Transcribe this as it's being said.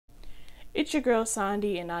It's your girl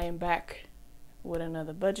Sandy, and I am back with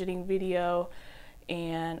another budgeting video.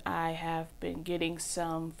 And I have been getting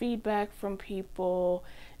some feedback from people,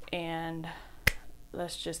 and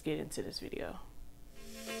let's just get into this video.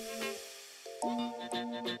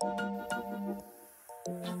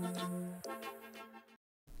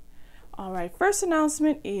 Alright, first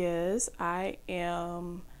announcement is I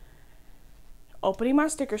am opening my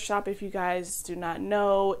sticker shop. If you guys do not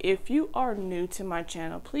know, if you are new to my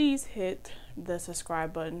channel, please hit the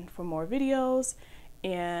subscribe button for more videos.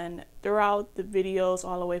 And throughout the videos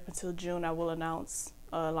all the way up until June, I will announce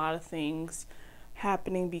a lot of things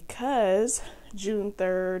happening, because June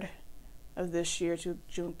 3rd of this year to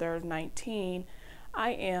June 3rd, 19,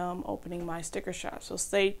 I am opening my sticker shop. So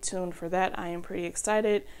stay tuned for that. I am pretty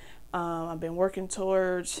excited. I've been working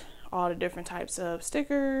towards all the different types of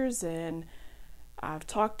stickers, and I've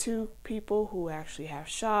talked to people who actually have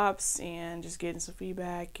shops and just getting some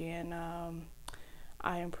feedback, and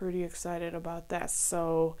I am pretty excited about that.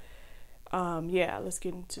 So yeah, let's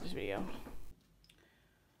get into this video.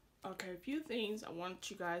 Okay, a few things I want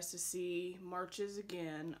you guys to see. Marches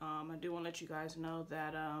again. I do want to let you guys know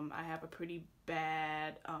that I have a pretty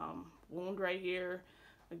bad wound right here,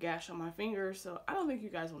 a gash on my finger, so I don't think you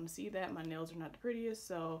guys want to see that. My nails are not the prettiest,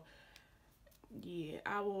 so yeah,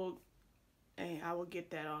 I will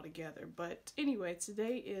get that all together. But anyway,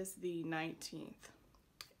 today is the 19th,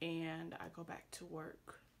 and I go back to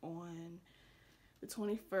work on the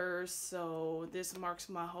 21st, so this marks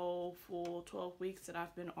my whole full 12 weeks that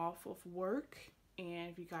I've been off of work.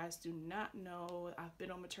 And if you guys do not know, I've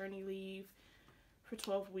been on maternity leave for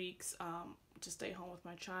 12 weeks to stay home with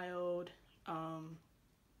my child.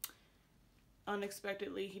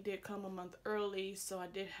 Unexpectedly, he did come a month early, so I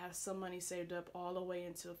did have some money saved up all the way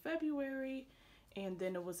until February, and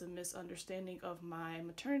then it was a misunderstanding of my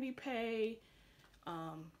maternity pay.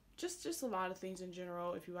 Just a lot of things in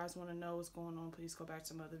general. If you guys want to know what's going on, please go back to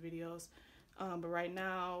some other videos. But right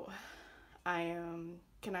now,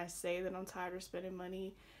 can I say that I'm tired of spending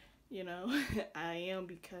money? You know, I am,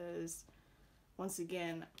 because once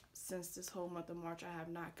again, since this whole month of March, I have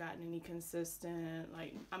not gotten any consistent,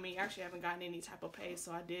 actually I haven't gotten any type of pay.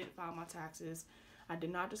 So I did file my taxes. I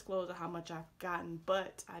did not disclose how much I've gotten,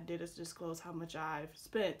 but I did disclose how much I've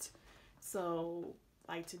spent. So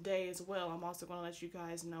like today as well, I'm also going to let you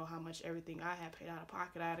guys know how much everything I had paid out of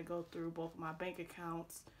pocket. I had to go through both of my bank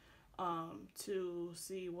accounts to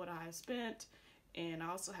see what I spent. And I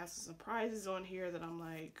also have some surprises on here that I'm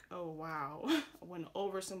like, oh wow, I went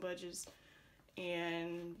over some budgets,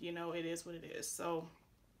 and you know, it is what it is. So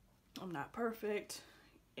I'm not perfect,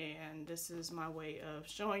 and this is my way of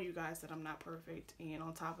showing you guys that I'm not perfect. And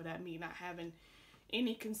on top of that, me not having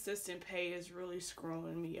any consistent pay is really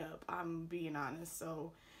screwing me up, I'm being honest.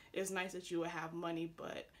 So it's nice that you would have money,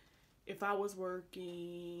 but if I was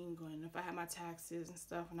working and if I had my taxes and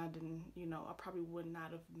stuff and I didn't, you know, I probably would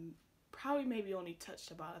not have, probably maybe only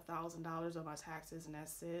touched about $1,000 of my taxes, and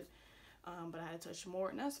that's it. But I had to touch more,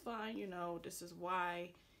 and that's fine. You know, this is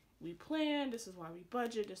why we plan, this is why we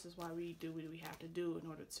budget, this is why we do what we have to do in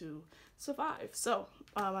order to survive. So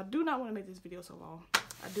I do not want to make this video so long.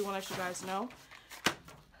 I do want to let you guys know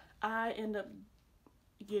I end up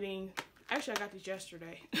getting, actually I got these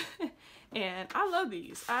yesterday and I love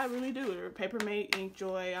these. I really do. They're Paper Mate Ink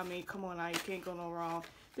Joy. I mean, come on now, you can't go no wrong.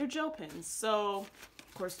 They're gel pens, so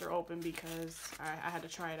of course they're open because I had to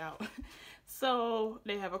try it out. So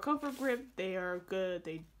they have a comfort grip. They are good.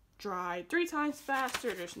 They dry 3 times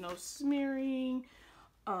faster. There's no smearing.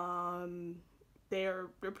 They're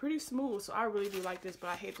pretty smooth, so I really do like this.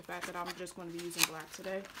 But I hate the fact that I'm just going to be using black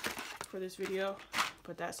today for this video,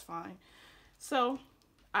 but that's fine. So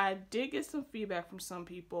I did get some feedback from some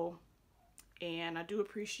people, and I do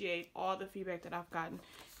appreciate all the feedback that I've gotten,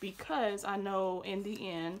 because I know in the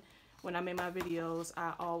end, when I made my videos,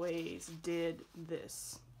 I always did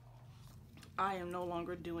this. I am no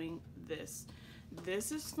longer doing this.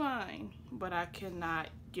 This is fine, but I cannot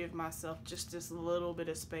give myself just this little bit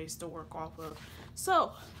of space to work off of.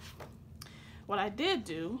 So what I did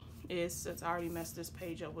do is, since I already messed this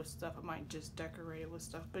page up with stuff, I might just decorate it with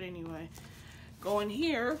stuff. But anyway, going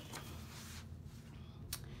here,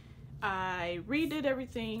 I redid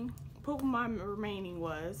everything, put what my remaining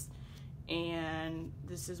was, and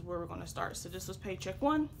this is where we're going to start. So this was Paycheck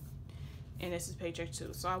 1, and this is Paycheck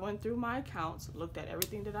 2. So I went through my accounts, looked at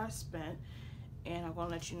everything that I spent, and I'm going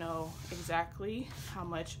to let you know exactly how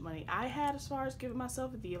much money I had as far as giving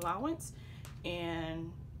myself the allowance,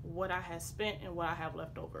 and what I had spent and what I have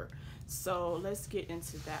left over. So let's get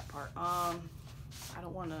into that part. I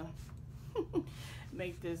don't want to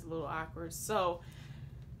make this a little awkward. So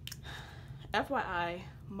FYI,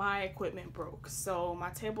 my equipment broke. So my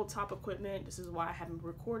tabletop equipment, this is why I haven't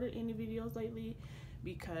recorded any videos lately,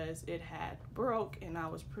 because it had broke and I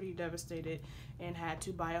was pretty devastated and had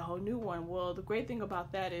to buy a whole new one. Well, the great thing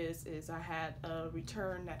about that is I had a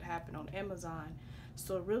return that happened on Amazon.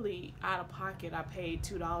 So really out of pocket, I paid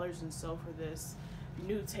 $2 and so for this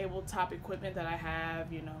new tabletop equipment that I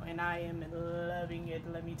have, you know, and I am loving it,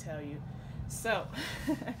 let me tell you. So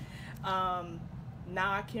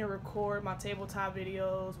now I can record my tabletop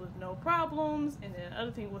videos with no problems. And then the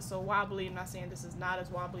other thing was so wobbly. I'm not saying this is not as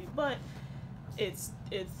wobbly, but it's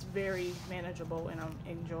very manageable and I'm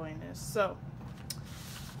enjoying this. So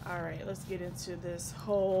all right, let's get into this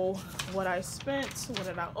whole what I spent, what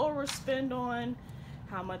did I overspend on,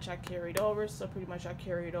 how much I carried over. So pretty much I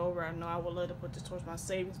carried over. I know I would love to put this towards my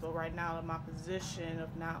savings, but right now in my position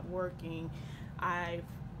of not working, I've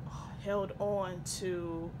held on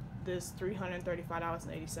to this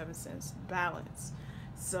 $335.87 balance.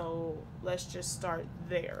 So let's just start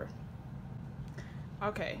there.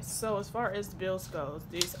 Okay, so as far as bills goes,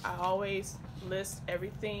 I always list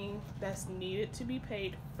everything that's needed to be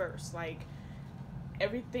paid first. Like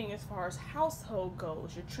everything as far as household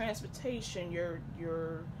goes, your transportation, your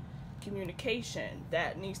communication,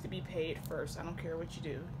 that needs to be paid first. I don't care what you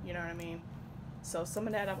do, you know what I mean? So some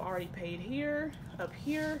of that I've already paid here, up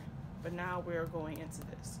here, but now we're going into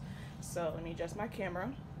this. So let me adjust my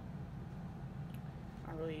camera.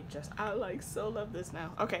 I like so love this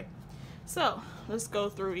now. Okay, so let's go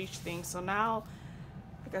through each thing. So now,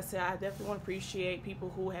 like I said, I definitely want to appreciate people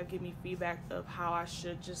who have given me feedback of how I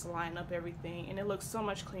should just line up everything, and it looks so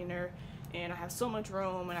much cleaner and I have so much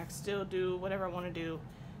room and I can still do whatever I want to do.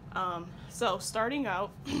 So starting out,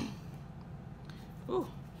 ooh,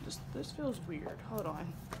 this feels weird, hold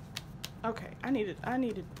on. Okay, I need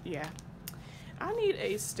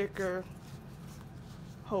a sticker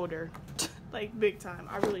holder like big time.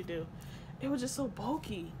 I really do. It was just so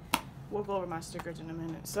bulky. We'll go over my stickers in a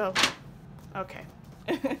minute. So okay.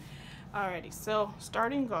 Alrighty, so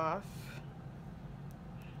starting off,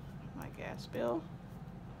 my gas bill,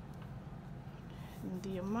 and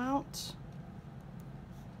the amount,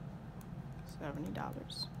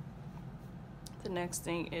 $70. The next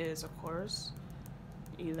thing is, of course,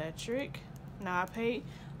 electric. Now I pay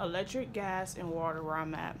electric, gas, and water where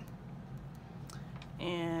I'm at,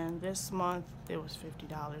 and this month it was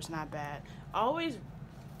 $50. Not bad. I always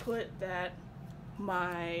put that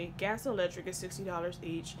my gas and electric is $60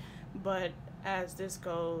 each, but as this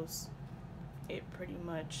goes, it pretty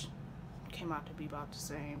much came out to be about the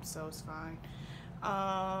same, so it's fine.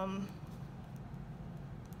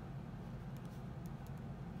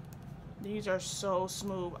 These are so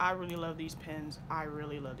smooth. I really love these pens.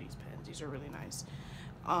 These are really nice.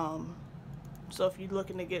 So if you're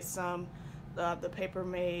looking to get some, the Paper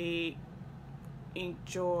Mate Ink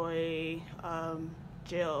Joy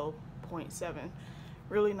Gel 0.7,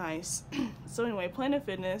 really nice. So anyway, Planet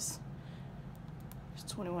Fitness is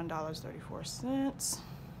 $21.34.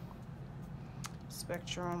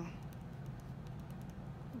 Spectrum,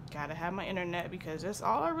 gotta have my internet because that's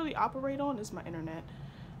all I really operate on is my internet.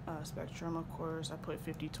 Spectrum, of course, I put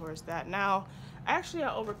 50 towards that. Now actually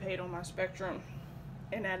I overpaid on my Spectrum,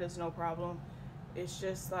 and that is no problem. It's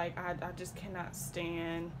just like I just cannot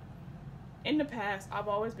stand. In the past, I've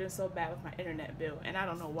always been so bad with my internet bill, and I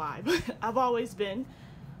don't know why, but I've always been.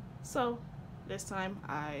 So this time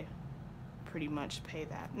I pretty much pay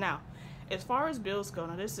that. Now as far as bills go,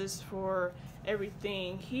 now this is for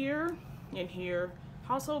everything here and here.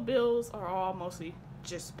 Household bills are all mostly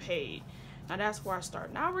just paid. Now that's where I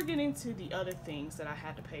start. Now we're getting to the other things that I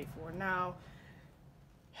had to pay for. Now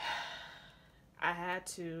I had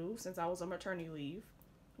to, since I was on maternity leave,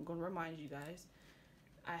 I'm going to remind you guys,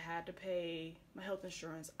 I had to pay my health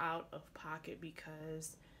insurance out of pocket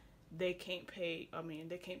because they can't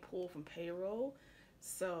they can't pull from payroll.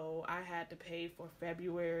 So I had to pay for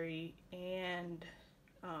February and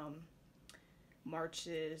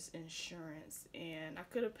March's insurance, and I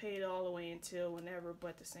could have paid all the way until whenever, but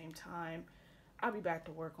at the same time, I'll be back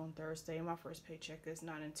to work on Thursday. My first paycheck is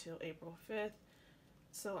not until April 5th,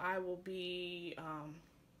 so I will be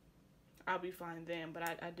I'll be fine then. But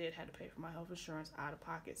I did have to pay for my health insurance out of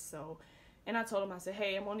pocket. So, and I told him, I said,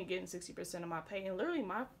 hey, I'm only getting 60% of my pay, and literally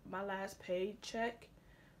my last paycheck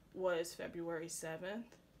was February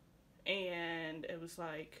 7th, and it was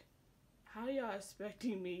like, how y'all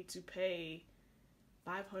expecting me to pay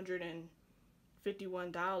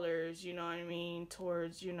 $551, you know what I mean,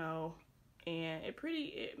 towards, you know, and it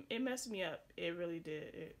messed me up. It really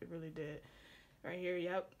did. It really did. Right here,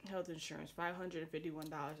 yep, health insurance, $551.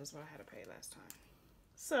 That's what I had to pay last time.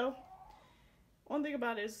 So one thing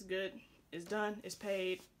about it is good. it's done, it's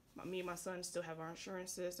paid. Me and my son still have our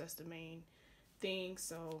insurances. That's the main thing,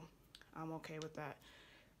 so I'm okay with that.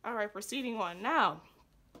 All right, proceeding on now.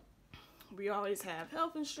 We always have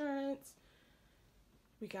health insurance.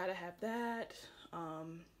 We gotta have that.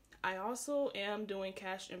 I also am doing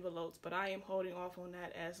cash envelopes, but I am holding off on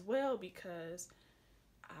that as well because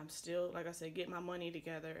I'm still, like I said, getting my money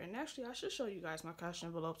together. And actually, I should show you guys my cash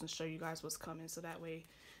envelopes and show you guys what's coming, so that way,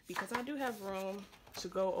 because I do have room to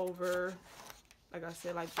go over, like I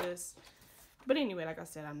said, like this. But anyway, like I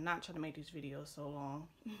said, I'm not trying to make these videos so long.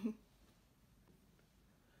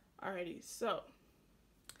 Alrighty, so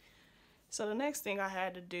the next thing I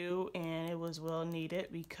had to do, and it was well needed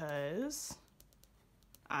because,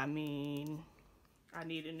 I mean, I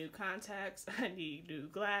needed new contacts, I need new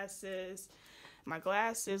glasses. My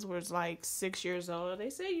glasses was like 6 years old. They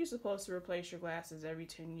say you're supposed to replace your glasses every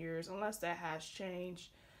 10 years, unless that has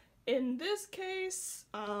changed. In this case,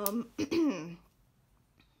 I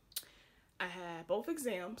had both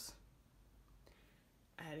exams.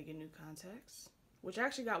 I had to get new contacts, which I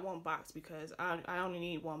actually got one box because I only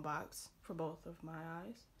need one box for both of my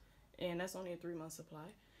eyes, and that's only a 3-month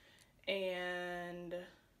supply. And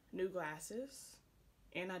new glasses,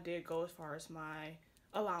 and I did go as far as my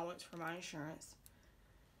allowance for my insurance.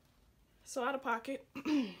 So out of pocket,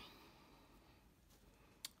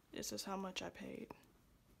 this is how much I paid.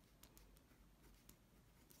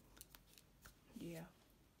 Yeah.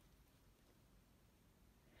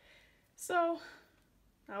 So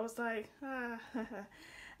I was like,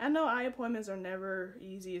 I know eye appointments are never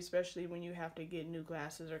easy, especially when you have to get new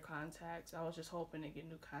glasses or contacts. I was just hoping to get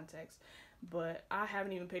new contacts, but I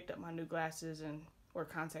haven't even picked up my new glasses or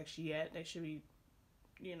contacts yet. They should be,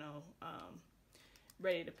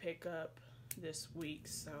 ready to pick up this week.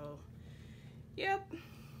 So, yep,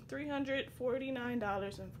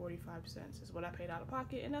 $349.45 is what I paid out of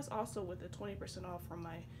pocket, and that's also with the 20% off from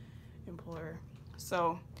my employer.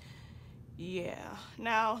 So, yeah.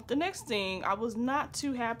 Now, the next thing I was not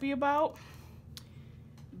too happy about,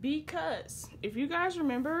 because if you guys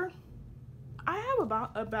remember, I have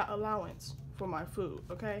about allowance for my food,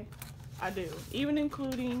 okay? I do, even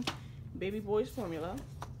including baby boy's formula.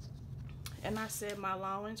 And I said my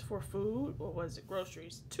allowance for food, what was it,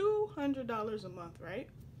 groceries, $200 a month, right?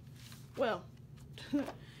 Well,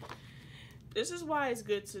 this is why it's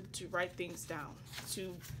good to write things down,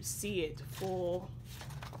 to see it full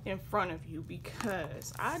in front of you,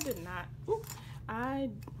 because I did not, let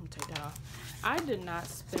me take that off. I did not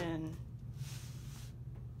spend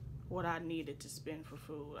what I needed to spend for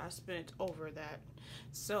food. I spent over that.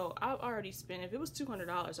 So I've already spent, if it was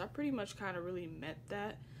 $200, I pretty much kind of really met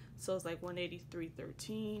that. So it's like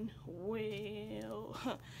 $183.13. Well,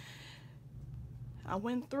 I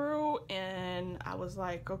went through and I was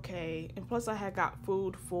like, okay. And plus I had got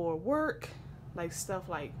food for work, like stuff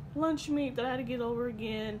like lunch meat that I had to get over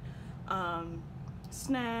again,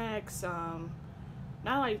 snacks, not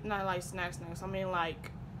like snacks. I mean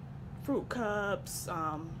like fruit cups,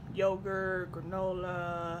 yogurt,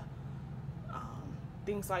 granola,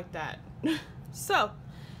 things like that. So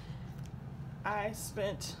I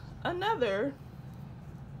spent another,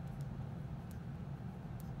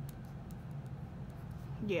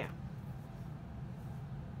 yeah.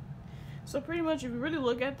 So pretty much, if you really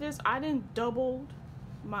look at this, I didn't double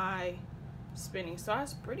my spending. So I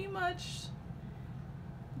was pretty much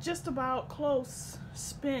just about close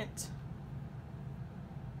spent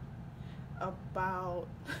about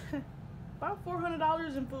about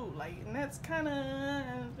 $400 in food. Like, and that's kind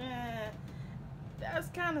of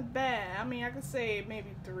bad. I mean, I could say maybe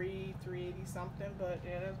 $380 something, but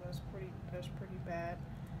yeah, that's pretty bad.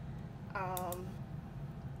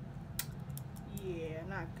 Yeah,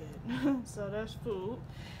 not good. So that's food.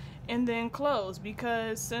 And then clothes,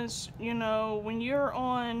 because since, when you're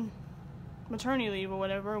on maternity leave or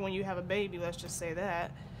whatever, when you have a baby, let's just say that,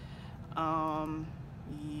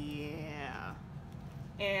 yeah.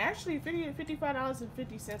 And actually,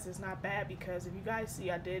 $55.50 is not bad, because if you guys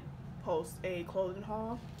see, I did post a clothing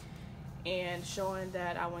haul and showing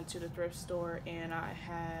that I went to the thrift store and I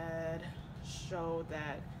had showed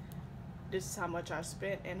that this is how much I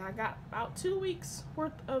spent, and I got about 2 weeks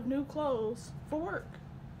worth of new clothes for work.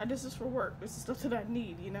 This is for work. This is stuff that I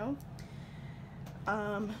need,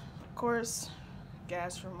 Of course,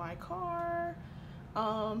 gas for my car.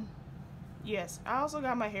 Yes, I also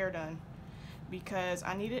got my hair done because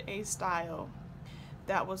I needed a style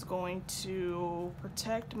that was going to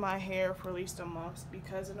protect my hair for at least a month,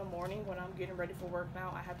 because in the morning when I'm getting ready for work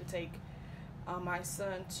now, I have to take my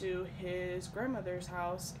son to his grandmother's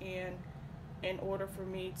house, and in order for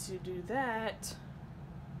me to do that,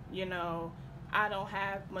 I don't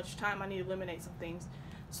have much time. I need to eliminate some things.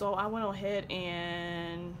 So I went ahead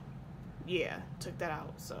and yeah, took that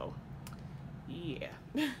out. So yeah.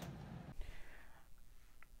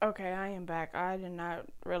 Okay, I am back. I did not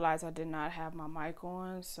realize I did not have my mic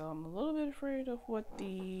on, so I'm a little bit afraid of what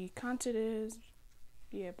the content is,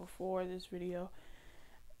 yeah, before this video.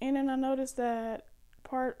 And then I noticed that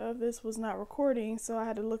part of this was not recording, so I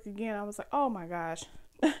had to look again. I was like, oh my gosh.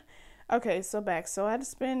 Okay, so back. So I had to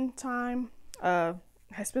spend time, I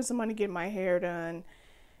spent some money getting my hair done.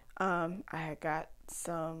 I had got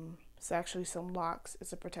it's actually some locks.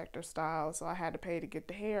 It's a protector style, so I had to pay to get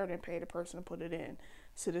the hair and then pay the person to put it in.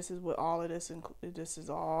 So this is what all of this this is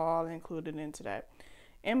all included into that.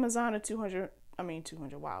 Amazon of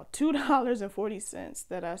 $2.40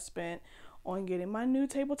 that I spent on getting my new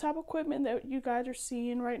tabletop equipment that you guys are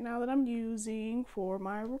seeing right now that I'm using for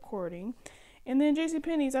my recording. And then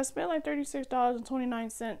JCPenney's, I spent like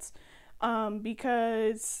 $36.29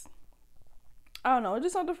 because I don't know, it's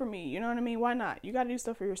just something for me, you know what I mean? Why not? You got to do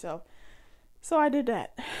stuff for yourself. So I did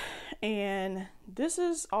that. And this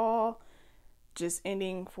is all just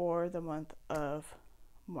ending for the month of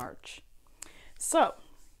March. So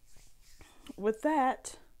with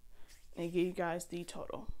that, I give you guys the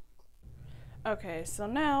total. Okay, so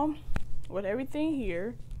now with everything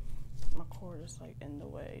here, my cord is like in the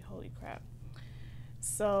way, holy crap.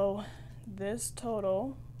 So this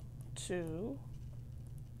total to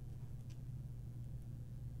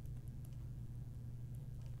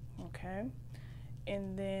okay.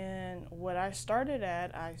 And then what I started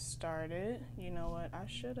at, you know what, I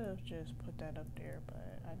should have just put that up there,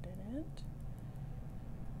 but I didn't.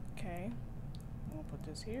 Okay, I'm gonna put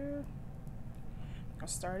this here. I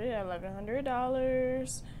started at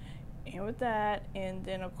 $1,100, and with that, and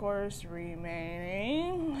then of course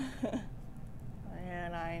remaining,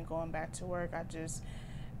 and I ain't going back to work.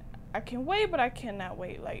 I can wait, but I cannot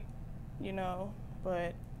wait, like, you know,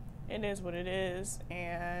 but it is what it is.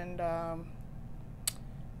 And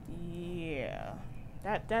yeah,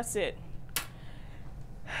 that's it.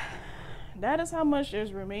 That is how much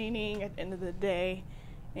there's remaining at the end of the day.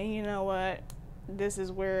 And you know what, this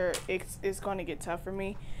is where it's going to get tough for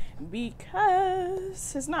me,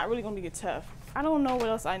 because it's not really going to get tough. I don't know what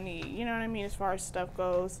else I need, you know what I mean, as far as stuff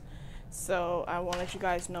goes. So I want to let you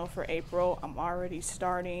guys know for April, I'm already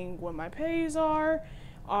starting when my pays are.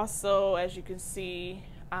 Also, as you can see,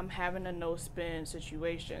 I'm having a no spend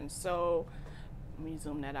situation. So let me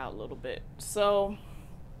zoom that out a little bit. So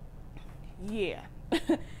yeah.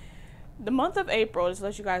 The month of April, just to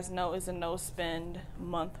let you guys know, is a no spend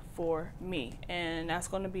month for me, and that's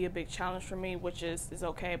going to be a big challenge for me, which is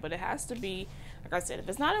okay, but it has to be, like I said, if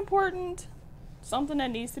it's not important, something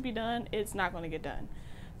that needs to be done, it's not going to get done.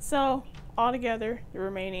 So altogether, the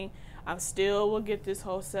remaining, I still will get this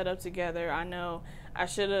whole setup together. I know I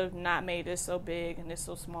should have not made this so big and this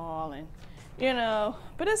so small, and you know,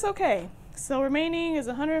 but it's okay. So remaining is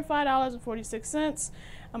 $105.46.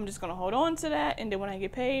 I'm just gonna hold on to that, and then when I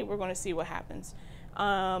get paid, we're gonna see what happens.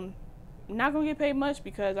 Not gonna get paid much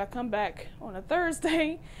because I come back on a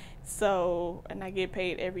Thursday, so, and I get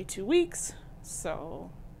paid every 2 weeks,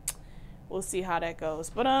 so we'll see how that goes.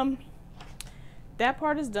 But that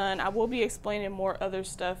part is done. I will be explaining more other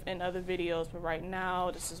stuff in other videos, but right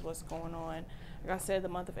now this is what's going on. Like I said, the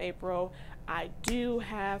month of April, I do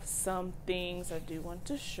have some things I do want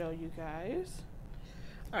to show you guys.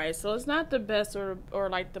 Alright, so it's not the best or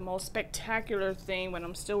like the most spectacular thing, but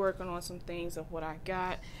I'm still working on some things of what I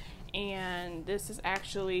got. And this is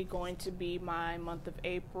actually going to be my month of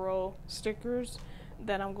April stickers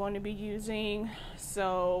that I'm going to be using.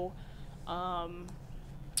 So,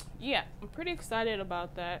 yeah, I'm pretty excited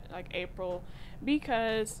about that, like April,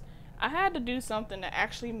 because I had to do something that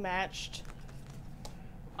actually matched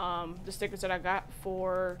the stickers that I got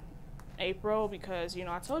for April, because, you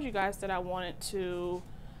know, I told you guys that I wanted to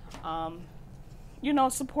you know,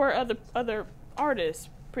 support other artists.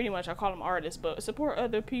 Pretty much, I call them artists, but support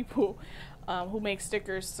other people who make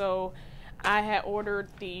stickers. So I had ordered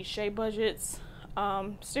the Shea Budgets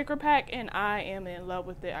sticker pack, and I am in love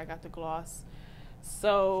with it. I got the gloss.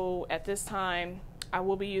 So at this time, I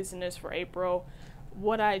will be using this for April.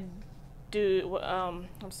 What I did was,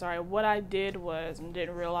 and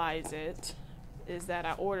didn't realize it, is that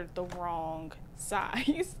I ordered the wrong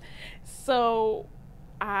size. So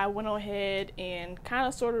I went ahead and kind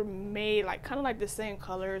of sort of made kind of like the same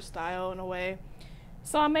color style in a way.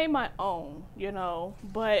 So I made my own, you know,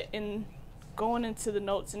 but in going into the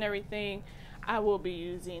notes and everything, I will be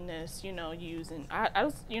using this, you know, I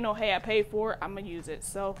just, you know, hey, I paid for it, I'm gonna use it.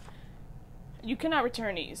 So you cannot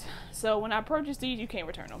return these. So when I purchase these, you can't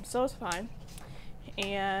return them, so it's fine.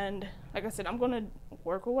 And like I said, I'm gonna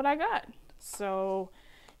work with what I got. So,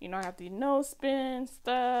 you know, I have the no spin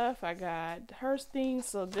stuff. I got Hearst things.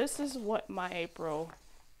 So this is what my April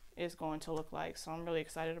is going to look like. So I'm really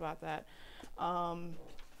excited about that.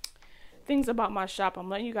 Things about my shop. I'm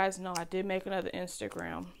letting you guys know I did make another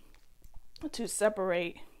Instagram to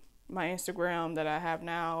separate my Instagram that I have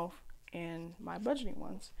now and my budgeting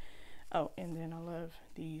ones. Oh, and then I love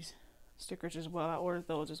these stickers as well. I ordered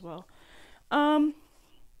those as well.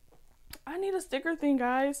 I need a sticker thing,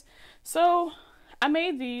 guys. So I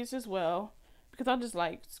made these as well because I just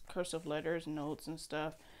like cursive letters, notes, and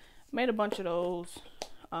stuff. Made a bunch of those.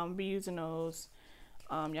 Be using those.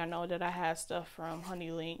 Y'all know that I have stuff from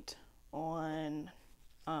Honey Linked on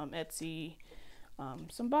Etsy.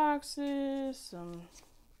 Some boxes,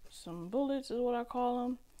 some bullets is what I call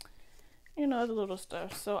them. You know, the little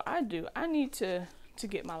stuff. So I need to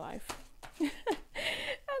get my life. I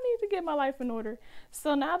need to get my life in order.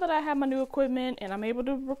 So now that I have my new equipment and I'm able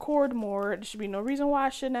to record more, there should be no reason why I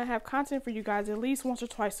should not have content for you guys at least once or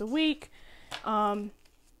twice a week.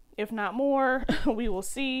 If not more, we will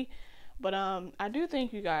see. But I do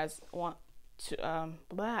think you guys want to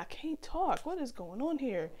I can't talk. What is going on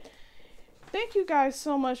here? Thank you guys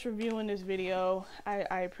so much for viewing this video.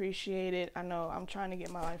 I appreciate it. I know I'm trying to get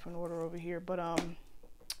my life in order over here, but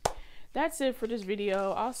that's it for this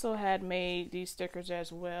video. I also had made these stickers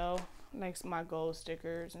as well, like my gold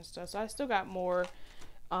stickers and stuff. So I still got more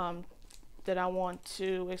that I want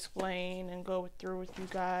to explain and go through with you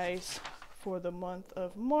guys for the month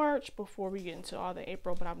of March before we get into all the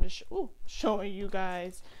April. But I'm just showing you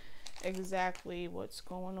guys exactly what's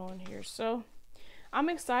going on here. So I'm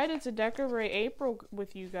excited to decorate April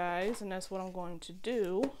with you guys, and that's what I'm going to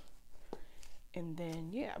do. And then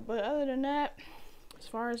yeah, but other than that, as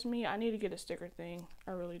far as me, I need to get a sticker thing.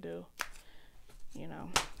 I really do, you know.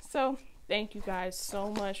 So thank you guys so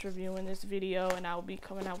much for viewing this video, and I'll be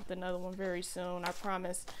coming out with another one very soon, I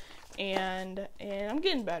promise. And I'm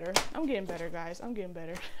getting better. I'm getting better, guys. I'm getting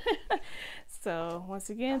better. So once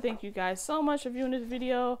again, thank you guys so much for viewing this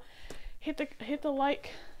video. Hit the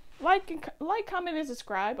like, comment, and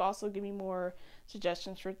subscribe. Also give me more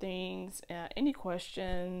suggestions for things, any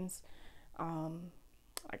questions.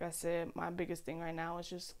 Like I said, my biggest thing right now is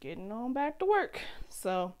just getting on back to work.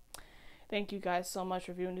 So thank you guys so much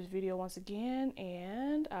for viewing this video once again,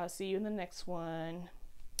 and I'll see you in the next one.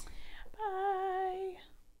 Bye.